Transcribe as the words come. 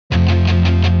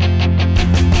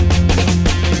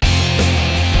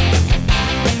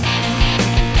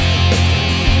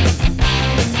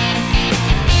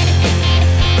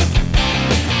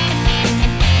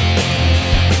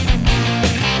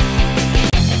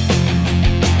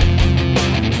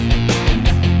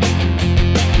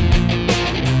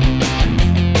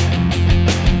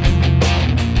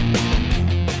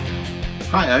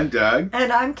Hi, I'm Doug.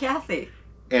 And I'm Cathy.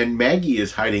 And Maggie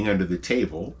is hiding under the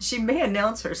table. She may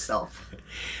announce herself.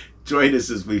 Join us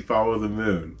as we follow the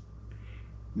moon.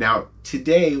 Now,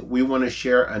 today we want to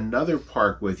share another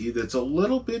park with you that's a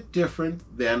little bit different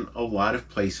than a lot of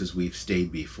places we've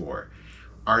stayed before.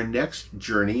 Our next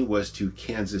journey was to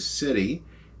Kansas City,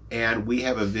 and we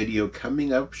have a video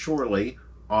coming up shortly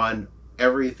on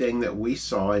everything that we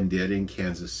saw and did in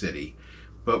Kansas City.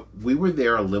 But we were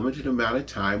there a limited amount of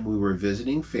time. We were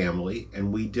visiting family,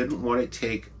 and we didn't want to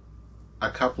take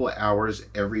a couple of hours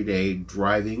every day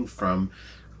driving from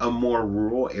a more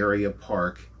rural area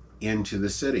park into the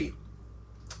city.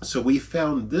 So we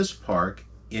found this park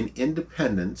in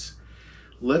Independence,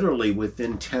 literally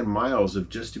within 10 miles of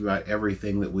just about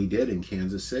everything that we did in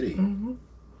Kansas City. Mm-hmm.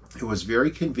 It was very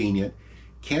convenient.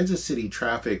 Kansas City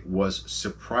traffic was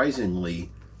surprisingly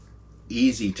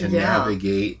easy to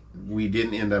navigate. We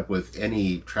didn't end up with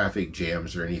any traffic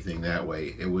jams or anything that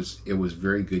way. It was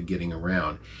very good getting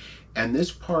around. And this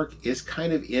park is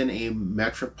kind of in a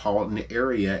metropolitan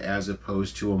area as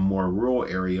opposed to a more rural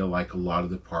area like a lot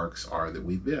of the parks are that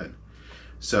we've been.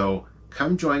 So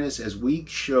come join us as we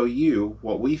show you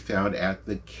what we found at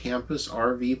the Campus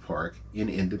RV Park in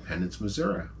Independence,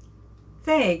 Missouri.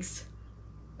 Thanks.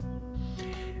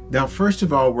 Now, first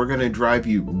of all, we're going to drive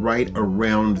you right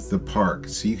around the park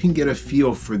so you can get a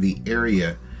feel for the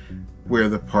area where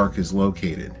the park is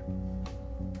located.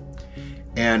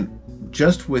 And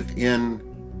just within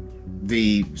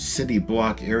the city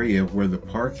block area where the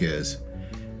park is,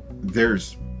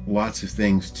 there's lots of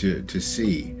things to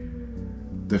see.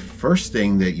 The first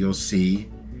thing that you'll see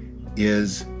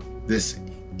is this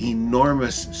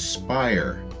enormous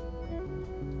spire.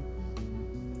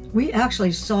 We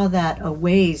actually saw that a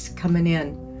ways coming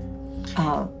in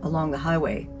along the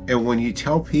highway. And when you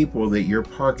tell people that your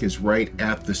park is right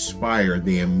at the spire,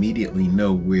 they immediately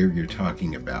know where you're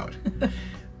talking about.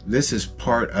 This is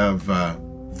part of,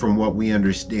 from what we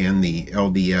understand, the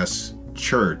LDS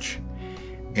church.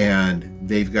 And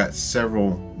they've got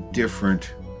several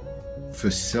different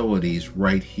facilities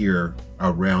right here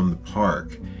around the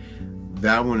park.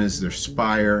 That one is their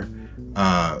spire.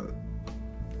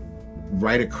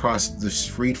 Right across the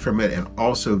street from it and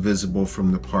also visible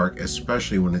from the park,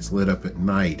 especially when it's lit up at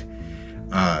night,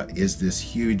 is this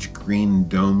huge green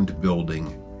domed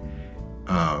building.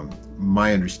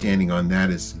 My understanding on that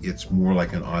is it's more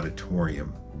like an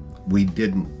auditorium. We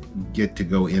didn't get to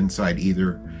go inside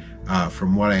either.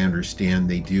 From what I understand,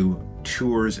 they do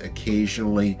tours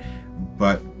occasionally,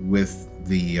 but with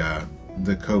the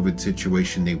COVID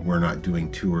situation, they were not doing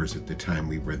tours at the time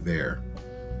we were there.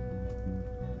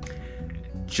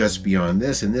 Just beyond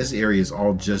this, and this area is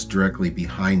all just directly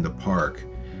behind the park,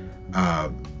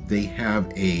 they have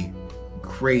a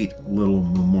great little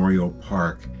memorial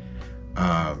park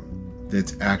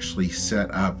that's actually set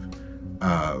up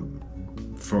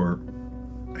for,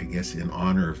 I guess, in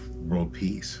honor of world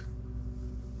peace.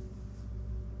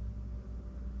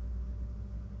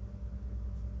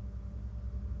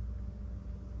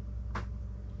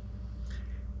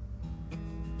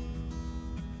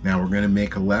 Now we're going to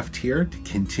make a left here to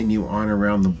continue on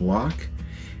around the block,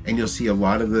 and you'll see a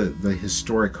lot of the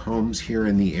historic homes here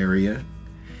in the area.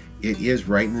 It is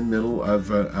right in the middle of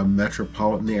a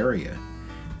metropolitan area,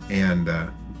 and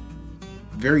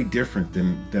very different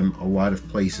than a lot of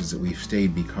places that we've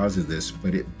stayed because of this,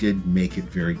 but it did make it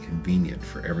very convenient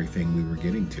for everything we were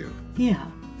getting to. Yeah.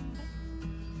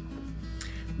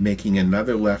 Making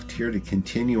another left here to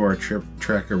continue our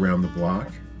trek around the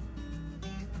block.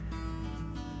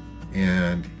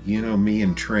 And you know me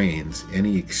and trains,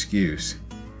 any excuse.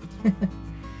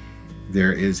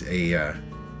 There is a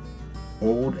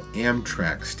old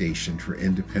Amtrak station for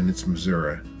Independence,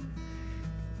 Missouri,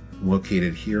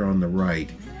 located here on the right,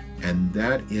 and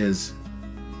that is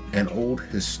an old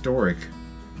historic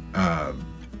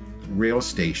rail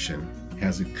station.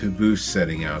 Has a caboose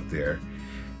setting out there,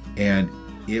 and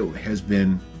it has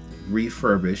been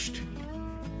refurbished,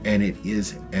 and it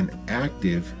is an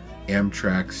active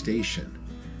Amtrak station.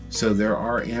 So there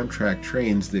are Amtrak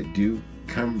trains that do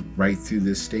come right through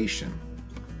this station.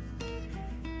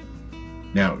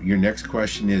 Now, your next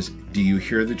question is, do you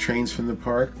hear the trains from the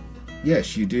park?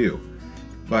 Yes, you do.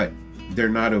 But they're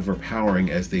not overpowering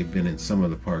as they've been in some of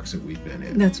the parks that we've been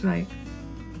in. That's right.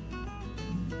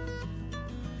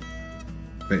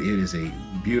 But it is a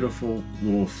beautiful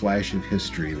little flash of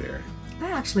history there. I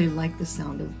actually like the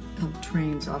sound of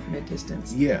trains off in a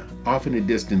distance. Yeah, off in a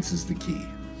distance is the key.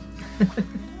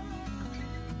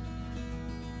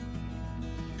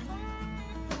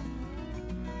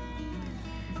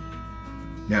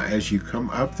 Now, as you come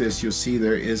up this, you'll see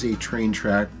there is a train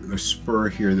track, a spur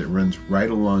here that runs right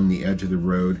along the edge of the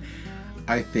road.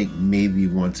 I think maybe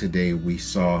once a day we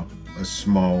saw a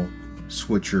small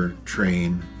switcher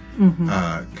train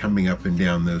coming up and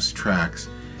down those tracks.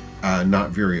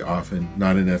 Not very often,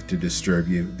 not enough to disturb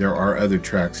you. There are other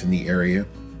tracks in the area,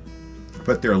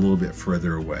 but they're a little bit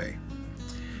further away.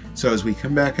 So as we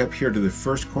come back up here to the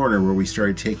first corner where we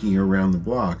started taking you around the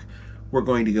block, we're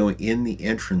going to go in the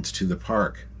entrance to the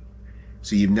park.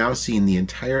 So you've now seen the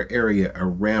entire area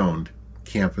around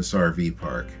Campus RV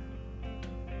Park.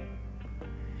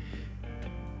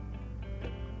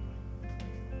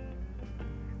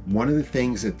 One of the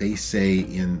things that they say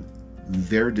in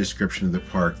their description of the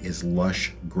park is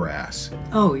lush grass.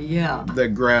 Oh, yeah. The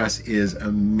grass is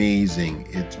amazing.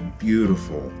 It's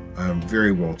beautiful.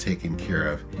 Very well taken care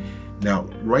of. Now,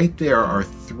 right there are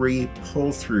 3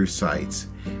 pull-through sites,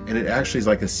 and it actually is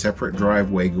like a separate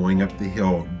driveway going up the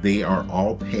hill. They are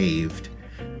all paved.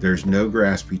 There's no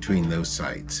grass between those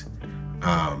sites.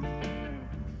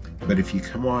 But if you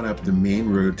come on up the main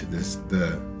road to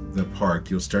the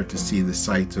park, you'll start to see the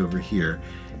sites over here.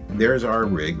 There's our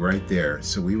rig right there.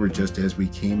 So we were just as we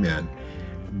came in.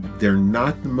 They're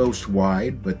not the most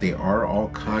wide, but they are all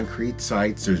concrete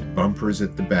sites. There's bumpers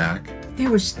at the back. They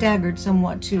were staggered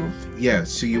somewhat too. Yeah,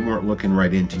 so you weren't looking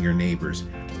right into your neighbors.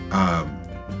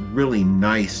 Really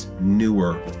nice,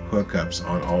 newer hookups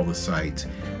on all the sites.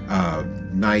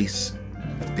 Nice,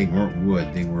 they weren't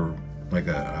wood, they were like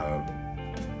a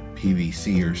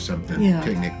PVC or something,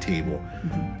 picnic table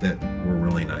that were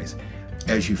really nice.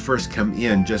 As you first come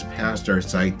in, just past our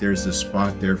site, there's a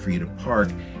spot there for you to park,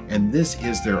 and this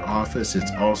is their office.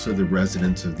 It's also the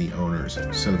residence of the owners,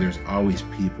 so there's always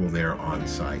people there on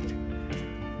site.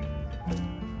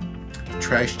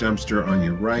 Trash dumpster on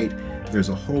your right. There's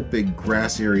a whole big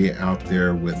grass area out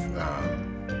there with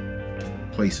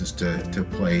places to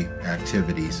play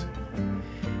activities.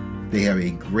 They have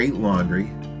a great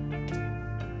laundry.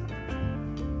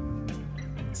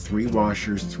 3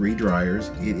 washers, 3 dryers.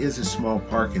 It is a small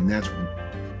park, and that's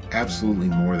absolutely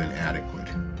more than adequate.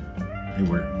 They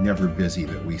were never busy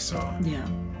that we saw. Yeah.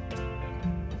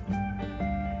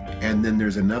 And then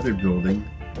there's another building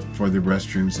for the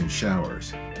restrooms and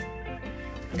showers.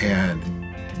 And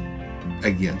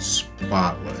again,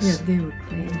 spotless. Yeah, they were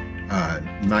clean.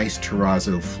 Nice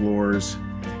terrazzo floors.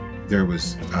 There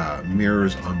was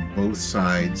mirrors on both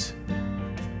sides.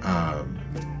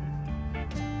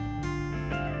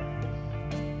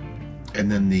 And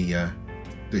then the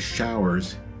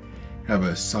showers have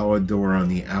a solid door on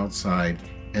the outside,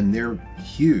 and they're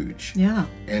huge. Yeah.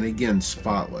 And again,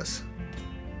 spotless.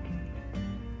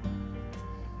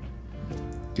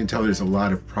 You can tell there's a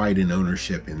lot of pride and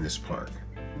ownership in this park.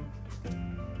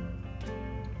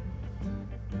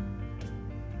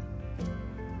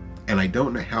 And I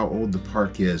don't know how old the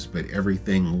park is, but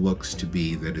everything looks to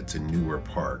be that it's a newer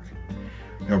park.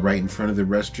 Now, right in front of the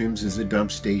restrooms is a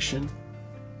dump station.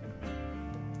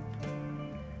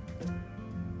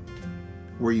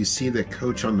 Where you see the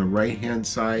coach on the right-hand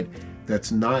side,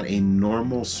 that's not a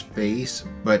normal space,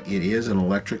 but it is an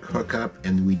electric hookup,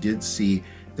 and we did see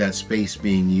that space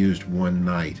being used one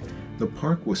night. The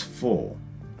park was full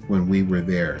when we were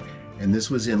there, and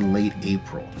this was in late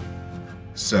April.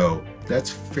 So that's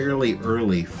fairly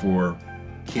early for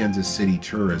Kansas City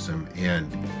tourism,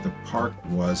 and the park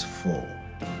was full.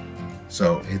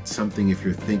 So it's something, if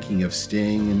you're thinking of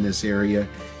staying in this area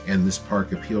and this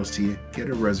park appeals to you, get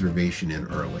a reservation in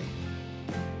early.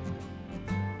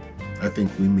 I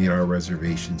think we made our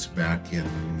reservations back in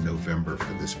November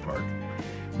for this park.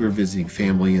 We were visiting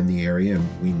family in the area,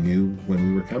 and we knew when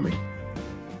we were coming.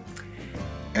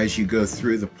 As you go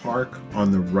through the park,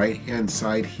 on the right-hand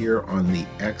side here on the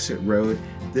exit road,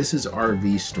 this is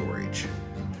RV storage.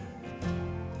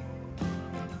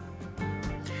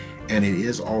 And it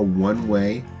is all one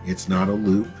way, it's not a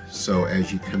loop. So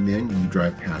as you come in, you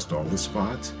drive past all the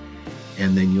spots,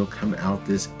 and then you'll come out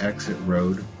this exit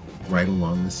road right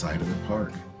along the side of the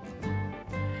park.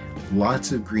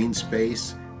 Lots of green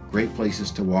space, great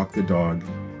places to walk the dog.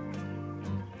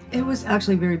 It was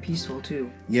actually very peaceful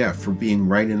too. Yeah, for being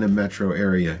right in a metro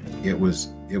area, it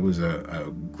was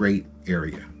a great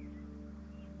area.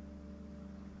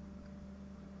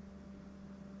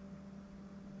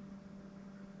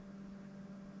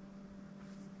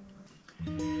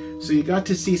 So you got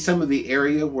to see some of the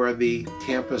area where the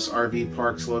campus RV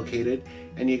park's located,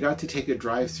 and you got to take a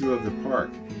drive-through of the park.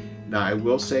 Now, I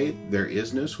will say there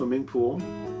is no swimming pool.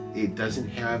 It doesn't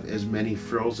have as many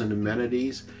frills and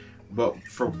amenities, but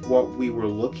for what we were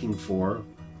looking for,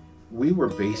 we were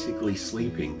basically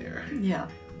sleeping there. Yeah.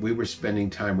 we were spending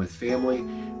time with family.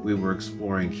 We were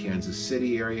exploring Kansas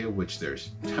City area, which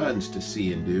there's tons to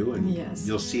see and do, and Yes.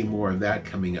 you'll see more of that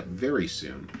coming up very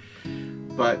soon.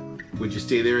 But would you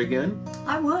stay there again?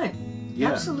 I would.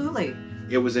 Yeah. Absolutely.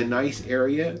 It was a nice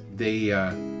area. They,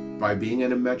 by being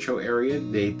in a metro area,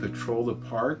 they patrol the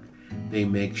park. They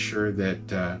make sure that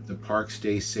the park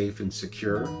stays safe and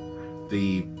secure.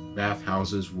 The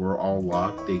bathhouses were all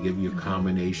locked. They give you a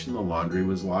combination. The laundry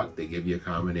was locked. They give you a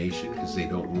combination because they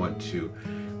don't want to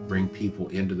bring people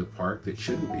into the park that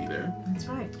shouldn't be there. That's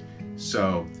right.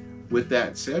 So with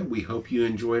that said, we hope you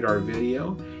enjoyed our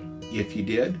video. If you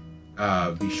did,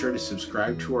 be sure to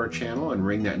subscribe to our channel and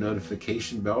ring that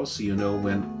notification bell so you know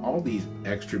when all these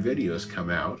extra videos come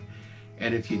out.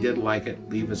 And if you did like it,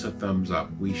 leave us a thumbs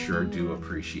up. We sure do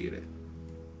appreciate it.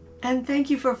 And thank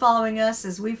you for following us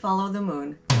as we follow the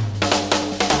moon.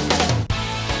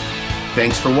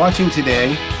 Thanks for watching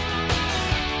today.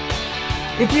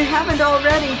 If you haven't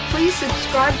already, please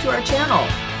subscribe to our channel.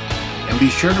 And be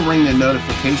sure to ring the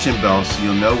notification bell so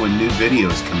you'll know when new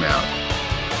videos come out.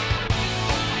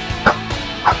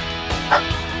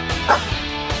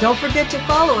 Don't forget to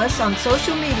follow us on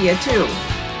social media too.